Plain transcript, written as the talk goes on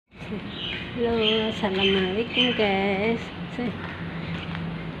Halo, assalamualaikum guys. Say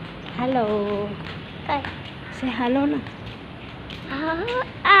halo. Say halo lah.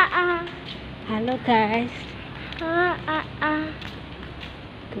 Halo guys.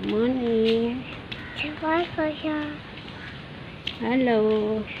 Good morning. Halo.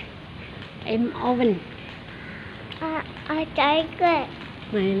 I'm Owen.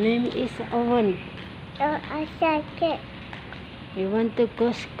 My name is Owen. We want to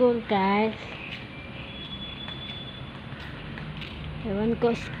go school, guys. We want to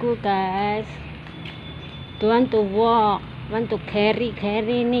go school, guys. Do want to walk. Want to carry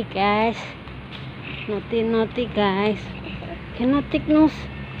nih, guys. Naughty, guys. Cannot take nose.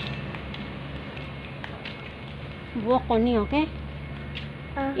 Walk on it, okay?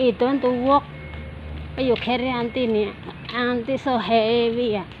 Don't want to walk. You carry auntie nih. Auntie so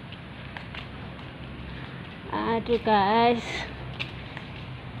heavy ya. Aduh guys,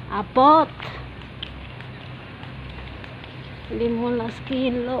 abot 15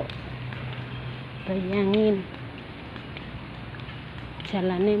 kilo. Bayangin,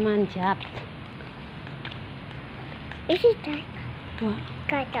 jalannya manjat. Is it that? Wah,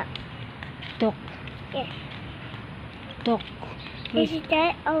 Kata. dog. Yes. Dog. Is it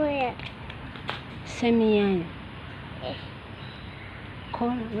that over? Semian. Yes.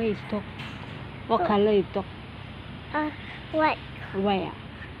 Color, where is dog? What color is dog? What? Where?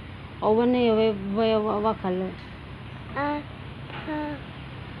 Oven where what color?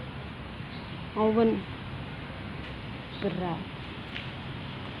 Oven berat.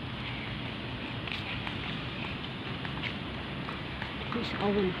 This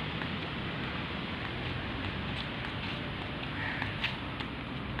oven.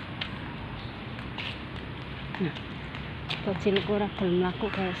 Nah, bocilku ora gelem mlaku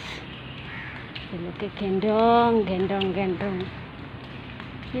guys. Jeleke gendong.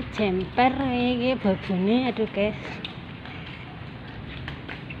 Ini jemper iki babune, aduh guys.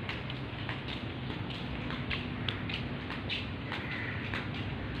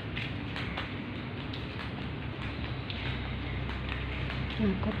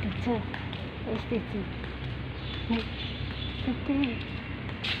 Nah, kok tice. Wis tice. Tice.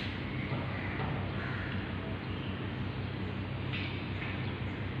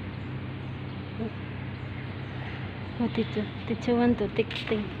 What did you want to take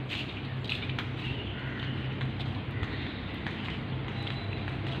thing?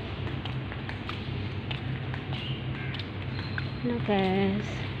 Hello guys.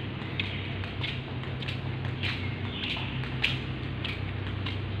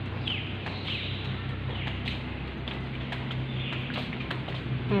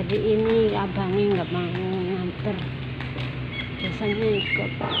 Hari ini abangnya nggak mau nganter. Biasanya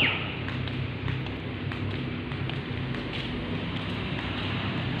ikut.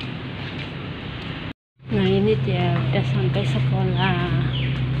 Nah ini dia udah sampai sekolah.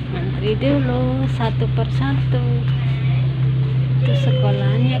 Ngantri dulu satu persatu. Itu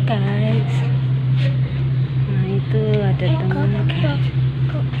sekolahnya guys. Nah itu ada teman guys.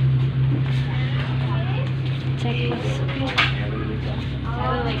 Cek nanti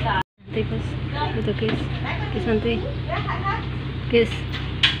guys. Itu guys. Guys nanti. Guys.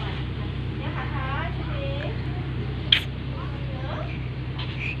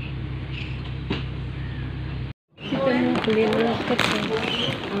 Beli loket ya.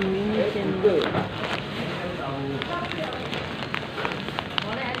 Ini channel.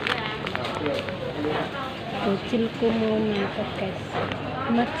 Bocilku mau ngangkat guys.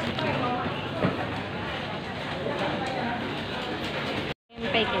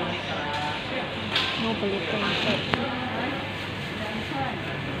 Tempe guys. Mau beli tempe.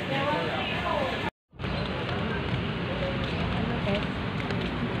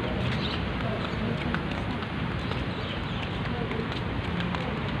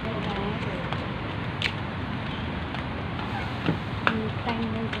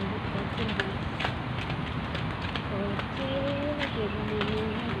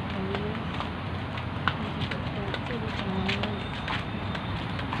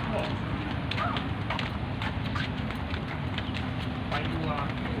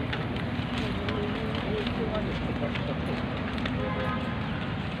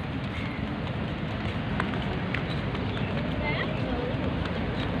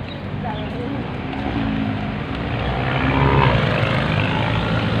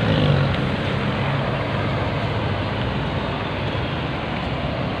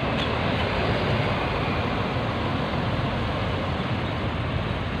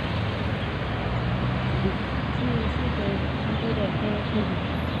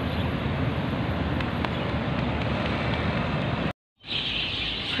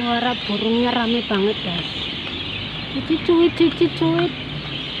 Suara burungnya rame banget guys. Cuit.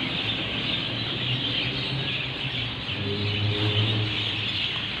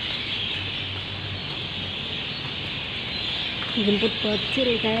 Jemput bocil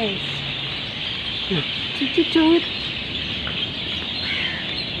guys. Nah, cuit.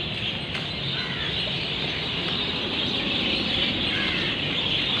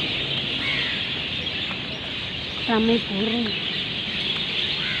 Ramai burung.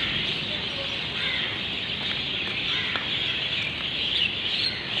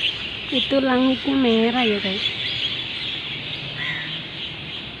 Itu langitnya merah ya guys.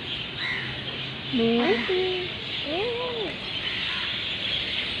 Merah.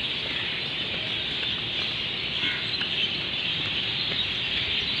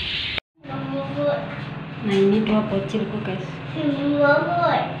 Nah ini dua bocilku guys.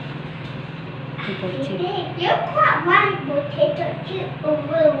 Itu bocil. You caught one potato chip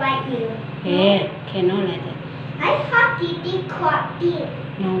over right here. Cannot like that. I thought Didi caught it.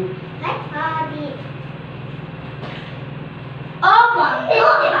 No. I caught it. Oh my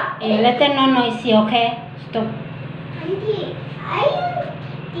god! Let them not noisy, okay? Stop. Auntie,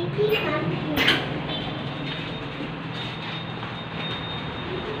 Didi can't hear.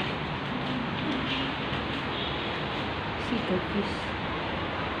 See the fish.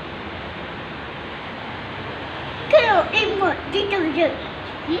 Go, Emma, Didi,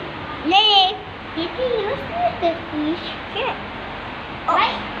 Lay. Didi, you see the fish? Yeah. Oh.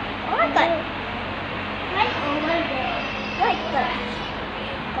 Right over there. Right over there. Right there.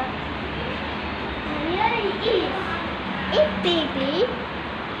 Here it is. It's baby.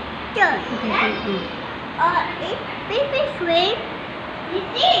 Just it's baby shrimp.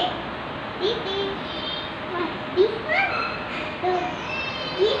 Didi. This one.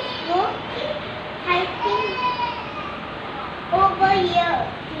 This one is hiding over here.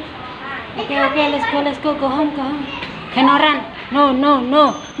 Okay, let's go. Go home. Cannot run.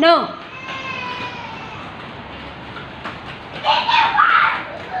 No.